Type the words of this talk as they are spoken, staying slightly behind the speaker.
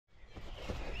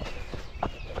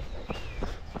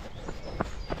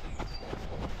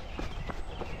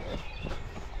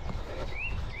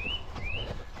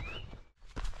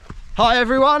Hi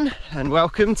everyone, and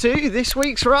welcome to this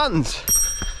week's runs.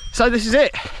 So this is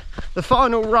it, the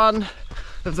final run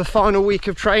of the final week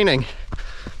of training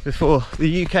before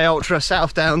the UK Ultra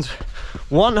South Downs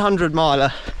 100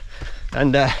 miler.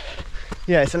 And yeah,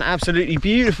 it's an absolutely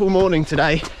beautiful morning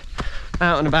today,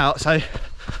 out and about. So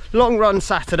long run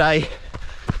Saturday,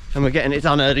 and we're getting it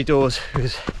done early doors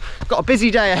because we've got a busy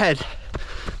day ahead.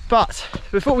 But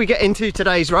before we get into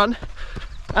today's run,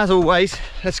 as always,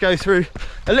 let's go through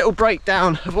a little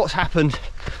breakdown of what's happened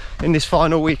in this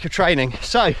final week of training.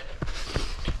 So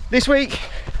this week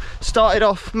started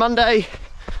off Monday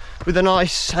with a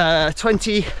nice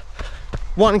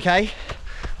 21k,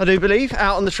 I do believe,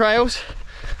 out on the trails.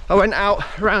 I went out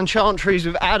around Chantries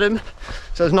with Adam,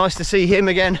 so it was nice to see him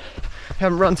again. We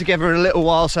haven't run together in a little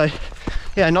while, so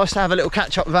yeah, nice to have a little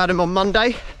catch up with Adam on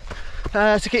Monday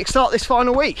to kickstart this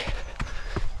final week.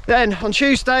 Then on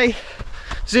Tuesday,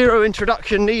 zero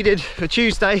introduction needed for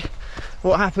Tuesday,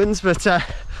 what happens, but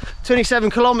 27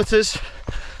 kilometers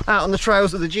out on the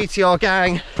trails of the GTR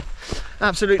gang.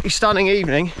 Absolutely stunning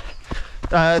evening.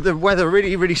 The weather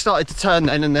really started to turn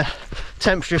then, and the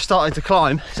temperature started to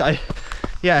climb. So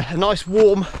yeah, a nice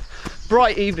warm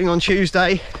bright evening on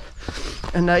Tuesday,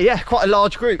 and yeah, quite a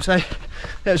large group. So yeah,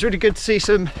 it was really good to see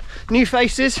some new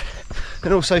faces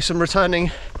and also some returning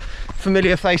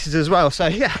familiar faces as well. So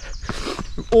yeah,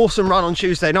 awesome run on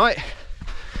Tuesday night.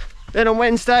 Then on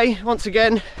Wednesday, once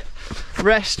again,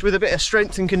 rest with a bit of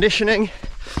strength and conditioning,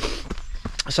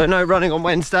 so no running on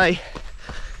Wednesday.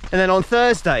 And then on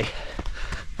Thursday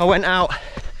I went out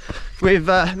with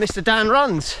Mr. Dan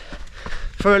Runs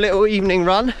for a little evening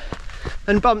run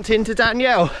and bumped into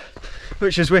Danielle,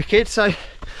 which was wicked. So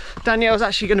Danielle's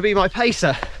actually going to be my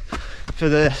pacer for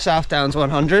the South Downs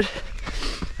 100,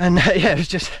 and yeah, it was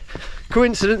just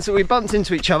coincidence that we bumped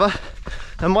into each other.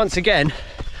 And once again,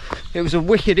 it was a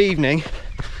wicked evening,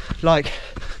 like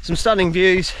some stunning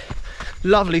views,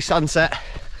 lovely sunset,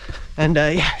 and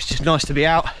yeah, it's just nice to be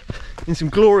out in some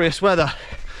glorious weather,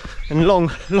 and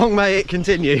long may it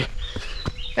continue.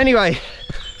 Anyway,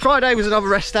 Friday was another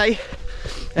rest day,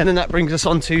 and then that brings us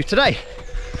on to today.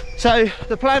 So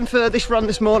the plan for this run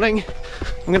this morning,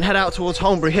 I'm going to head out towards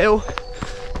Holmbury Hill.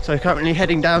 So currently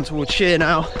heading down towards Sheer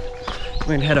now. I'm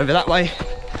going to head over that way,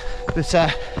 but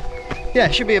yeah,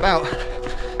 it should be about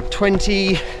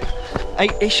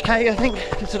 28-ish K, I think,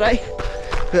 for today.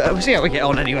 But we'll see how we get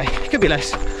on anyway. Could be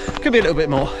less, could be a little bit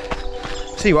more.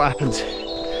 See what happens.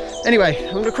 Anyway,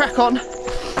 I'm going to crack on,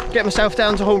 get myself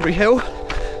down to Holmbury Hill,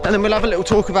 and then we'll have a little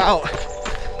talk about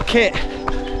kit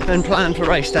and plan for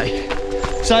race day.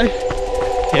 So,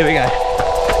 here we go.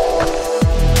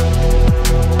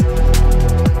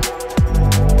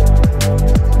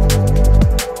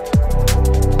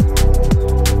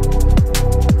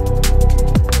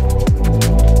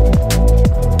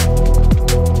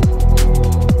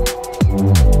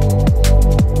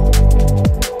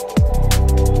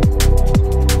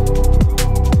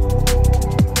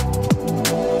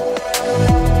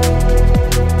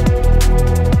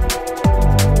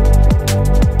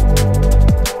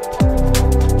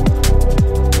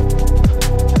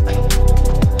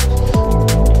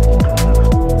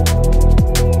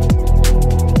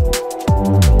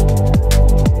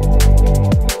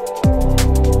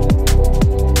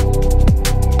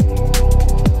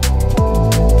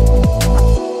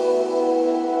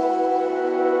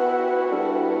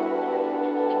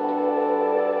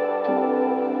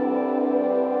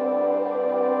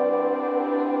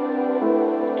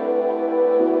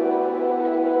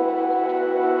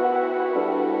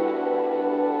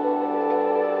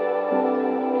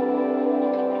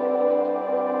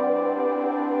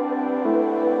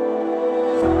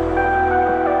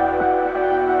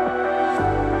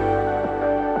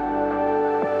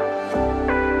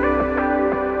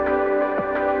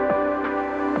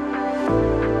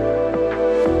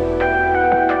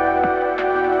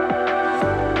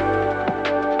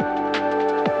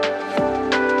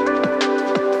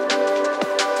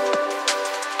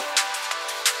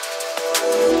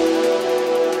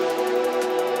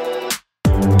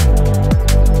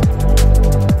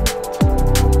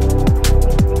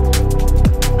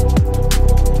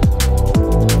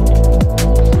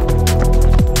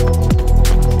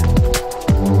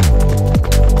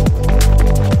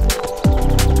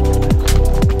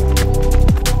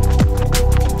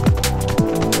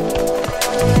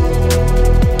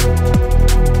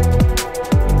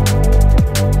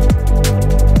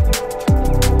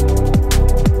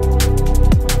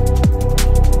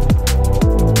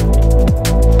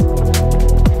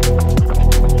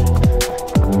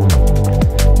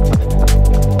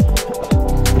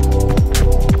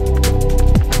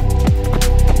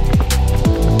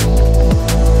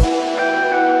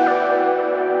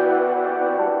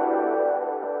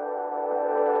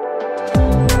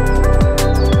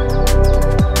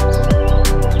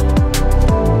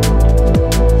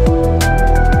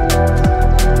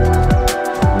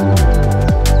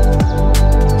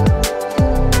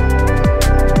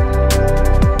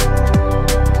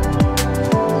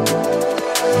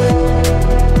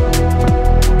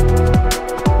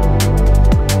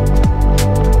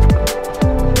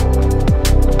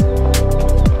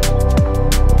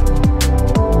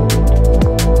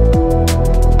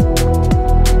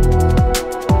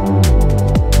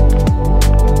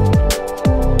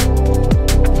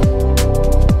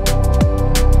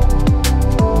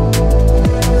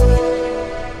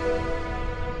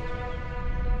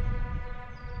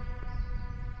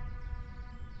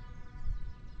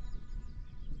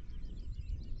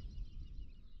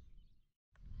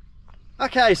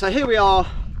 Okay, so here we are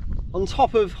on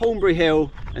top of Hornbury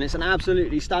Hill, and it's an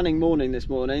absolutely stunning morning this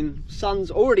morning. Sun's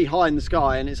already high in the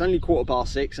sky and it's only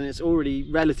 6:15 and it's already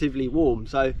relatively warm.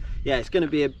 So yeah, it's going to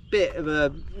be a bit of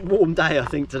a warm day I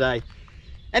think today.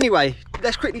 Anyway,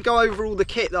 let's quickly go over all the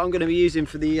kit that I'm going to be using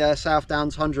for the South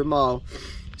Downs 100 mile.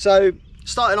 So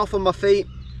starting off on my feet,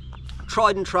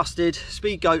 tried and trusted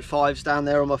Speed Goat 5s down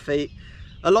there on my feet.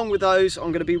 Along with those, I'm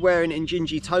going to be wearing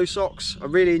Injinji toe socks. I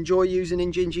really enjoy using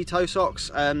Injinji toe socks.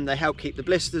 They help keep the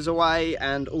blisters away,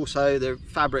 and also the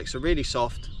fabrics are really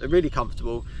soft, they're really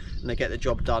comfortable, and they get the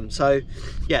job done. So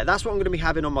yeah, that's what I'm going to be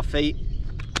having on my feet.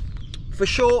 For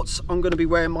shorts, I'm going to be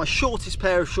wearing my shortest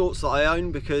pair of shorts that I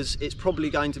own, because it's probably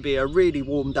going to be a really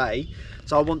warm day.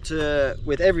 So I want to,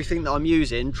 with everything that I'm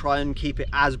using, try and keep it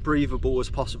as breathable as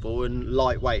possible and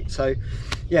lightweight. So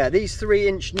yeah, these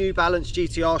 3-inch New Balance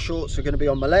GTR shorts are going to be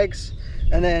on my legs.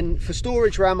 And then for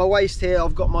storage around my waist here,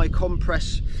 I've got my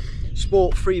Compress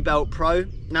Sport Free Belt Pro.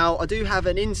 Now I do have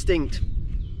an Instinct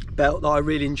belt that I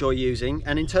really enjoy using,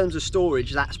 and in terms of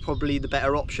storage, that's probably the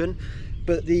better option.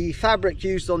 But the fabric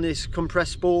used on this Compress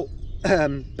Sport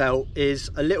belt is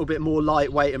a little bit more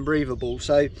lightweight and breathable.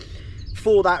 So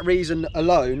for that reason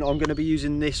alone, I'm going to be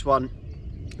using this one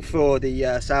for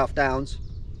the South Downs.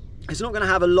 It's not going to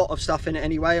have a lot of stuff in it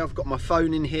anyway. I've got my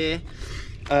phone in here,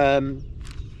 and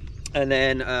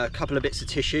then a couple of bits of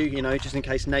tissue, you know, just in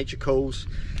case nature calls.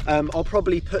 I'll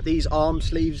probably put these arm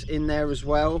sleeves in there as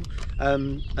well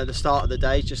at the start of the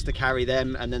day, just to carry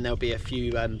them, and then there'll be a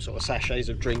few sort of sachets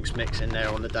of drinks mix in there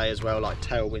on the day as well, like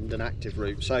Tailwind and Active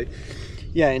Root. So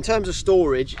yeah, in terms of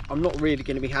storage, I'm not really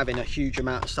going to be having a huge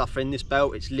amount of stuff in this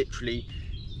belt. It's literally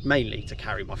mainly to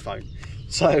carry my phone.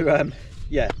 So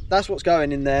yeah, that's what's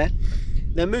going in there.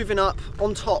 Then moving up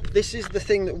on top, this is the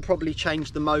thing that will probably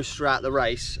change the most throughout the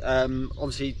race.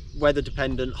 Obviously weather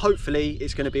dependent. Hopefully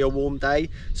it's going to be a warm day,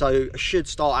 so I should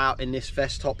start out in this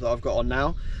vest top that I've got on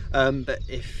now. But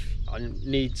if I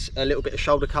need a little bit of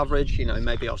shoulder coverage, you know,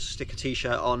 maybe I'll stick a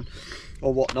t-shirt on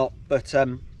or whatnot. But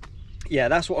yeah,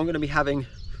 that's what I'm going to be having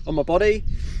on my body.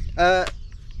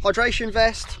 Hydration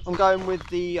vest, I'm going with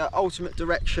the Ultimate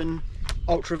Direction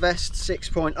Ultra Vest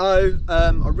 6.0.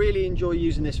 I really enjoy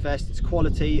using this vest, it's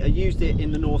quality. I used it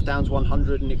in the North Downs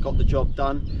 100 and it got the job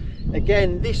done.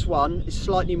 Again, this one is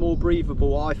slightly more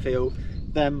breathable, I feel,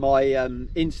 than my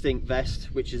Instinct vest,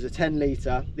 which is a 10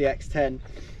 litre, the X10.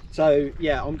 So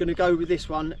yeah, I'm going to go with this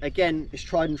one. Again, it's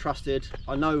tried and trusted.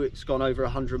 I know it's gone over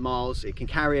 100 miles. It can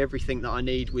carry everything that I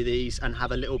need with ease and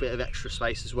have a little bit of extra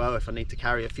space as well if I need to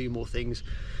carry a few more things,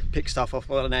 pick stuff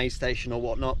off on an aid station or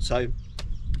whatnot. So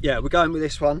yeah, we're going with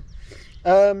this one.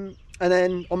 And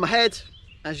then on my head,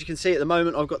 as you can see at the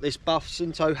moment, I've got this buff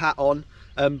Sunto hat on,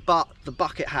 but the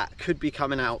bucket hat could be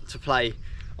coming out to play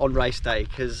on race day,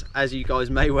 because as you guys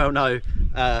may well know,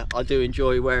 I do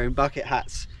enjoy wearing bucket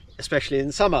hats, especially in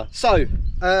the summer. So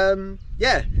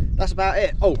yeah, that's about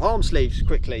it. Oh, arm sleeves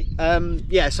quickly.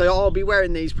 Yeah, so I'll be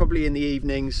wearing these probably in the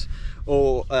evenings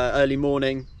or early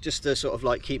morning, just to sort of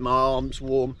like keep my arms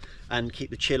warm and keep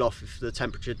the chill off if the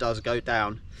temperature does go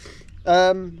down.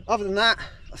 Other than that,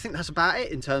 I think that's about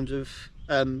it in terms of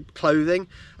clothing.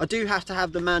 I do have to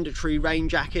have the mandatory rain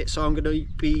jacket, so I'm going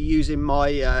to be using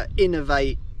my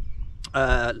Innovate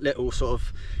little sort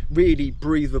of really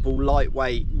breathable,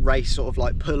 lightweight race sort of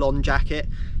like pull-on jacket.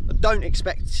 I don't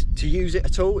expect to use it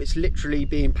at all. It's literally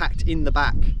being packed in the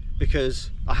back because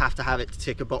I have to have it to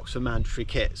tick a box for mandatory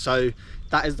kit. So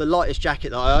that is the lightest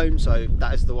jacket that I own, so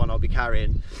that is the one I'll be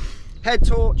carrying. Head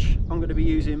torch, I'm going to be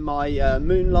using my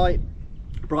Moonlight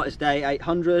Brightest Day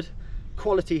 800.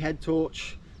 Quality head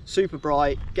torch, super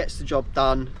bright, gets the job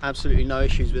done, absolutely no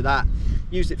issues with that.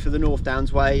 Used it for the North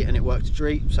Downs Way and it worked a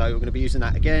treat, so we're going to be using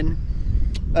that again.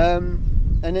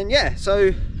 And then yeah,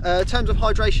 so in terms of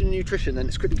hydration and nutrition, then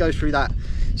let's quickly go through that.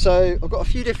 So I've got a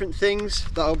few different things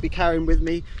that I'll be carrying with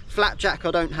me. Flapjack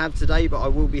I don't have today, but I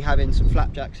will be having some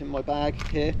flapjacks in my bag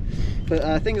here.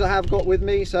 But things I have got with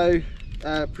me, so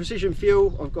Precision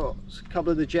Fuel, I've got a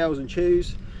couple of the gels and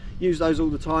chews, use those all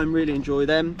the time, really enjoy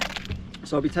them,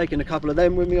 so I'll be taking a couple of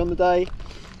them with me on the day.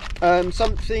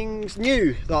 Some things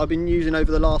new that I've been using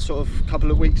over the last sort of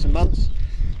couple of weeks and months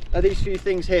are these few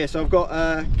things here. So I've got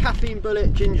Caffeine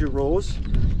Bullet Ginger Raws.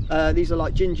 These are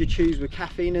like ginger chews with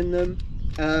caffeine in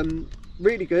them.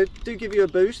 Really good, do give you a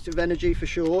boost of energy for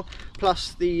sure,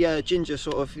 plus the ginger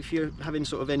sort of, if you're having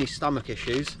sort of any stomach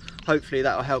issues, hopefully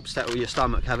that will help settle your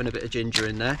stomach, having a bit of ginger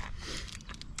in there.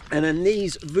 And then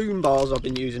these Voom bars I've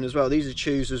been using as well. These are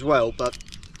chews as well, but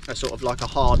are sort of like a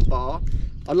hard bar.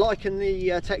 I liken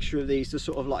the texture of these to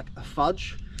sort of like a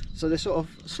fudge, so they're sort of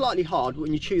slightly hard, but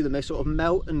when you chew them they sort of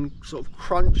melt and sort of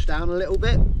crunch down a little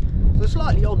bit. So So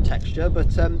slightly odd texture, but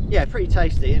yeah, pretty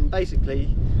tasty. And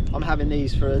basically I'm having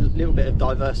these for a little bit of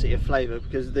diversity of flavour,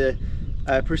 because the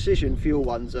precision fuel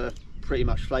ones are pretty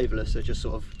much flavourless. They're just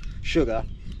sort of sugar.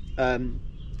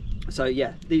 So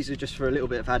yeah, these are just for a little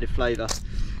bit of added flavour.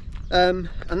 And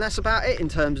that's about it in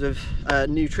terms of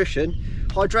nutrition.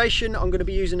 Hydration, I'm going to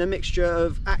be using a mixture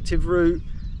of active root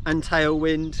and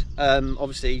tailwind,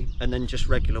 obviously, and then just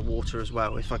regular water as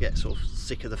well. If I get sort of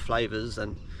sick of the flavours,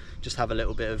 then just have a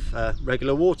little bit of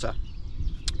regular water.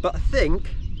 But I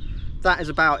think that is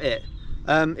about it.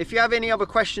 If you have any other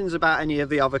questions about any of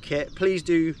the other kit, please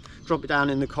do drop it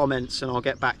down in the comments and I'll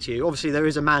get back to you. Obviously there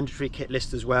is a mandatory kit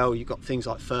list as well. You've got things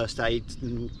like first aid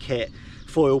and kit,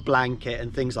 foil blanket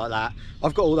and things like that.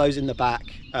 I've got all those in the back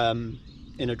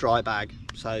in a dry bag.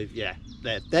 So yeah,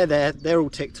 they're all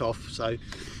ticked off. So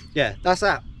yeah, that's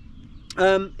that.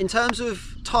 In terms of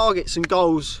targets and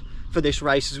goals for this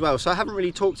race as well, so I haven't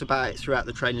really talked about it throughout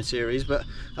the training series, but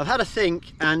I've had a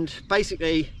think, and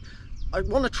basically I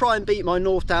want to try and beat my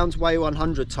North Downs Way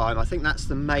 100 time. I think that's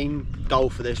the main goal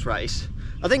for this race.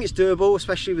 I think it's doable,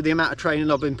 especially with the amount of training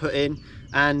I've been put in,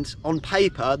 and on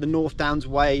paper the North Downs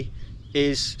Way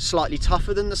is slightly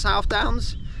tougher than the South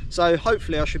Downs, so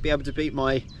hopefully I should be able to beat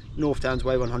my North Downs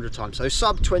Way 100 time. So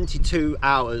sub 22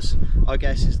 hours I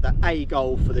guess is the A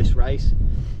goal for this race.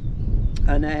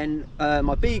 And then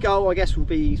my B goal I guess will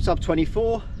be sub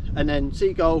 24, and then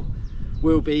C goal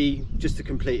will be just to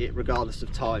complete it regardless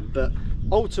of time. But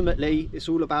ultimately it's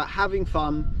all about having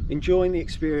fun, enjoying the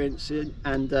experience,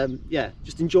 and yeah,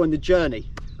 just enjoying the journey,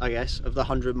 I guess, of the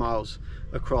 100 miles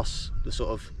across the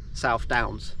sort of South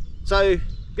Downs. So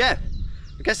yeah,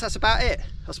 I guess that's about it.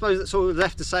 I suppose that's all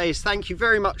left to say is thank you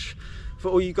very much for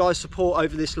all you guys' support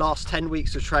over this last 10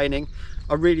 weeks of training.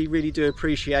 I really do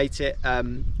appreciate it.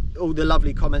 All the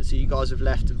lovely comments that you guys have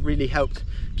left have really helped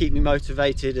keep me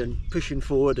motivated and pushing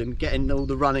forward and getting all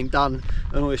the running done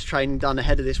and all this training done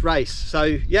ahead of this race. So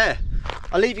yeah,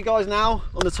 I'll leave you guys now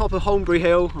on the top of Holmbury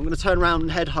Hill. I'm going to turn around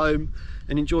and head home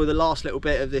and enjoy the last little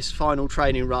bit of this final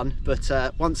training run. But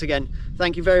once again,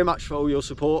 thank you very much for all your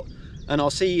support, and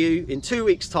I'll see you in 2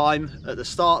 weeks time at the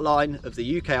start line of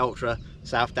the UK Ultra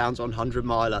South Downs 100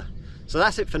 miler. So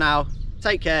that's it for now.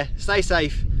 Take care, stay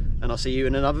safe, and I'll see you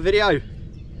in another video.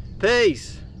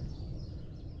 Peace.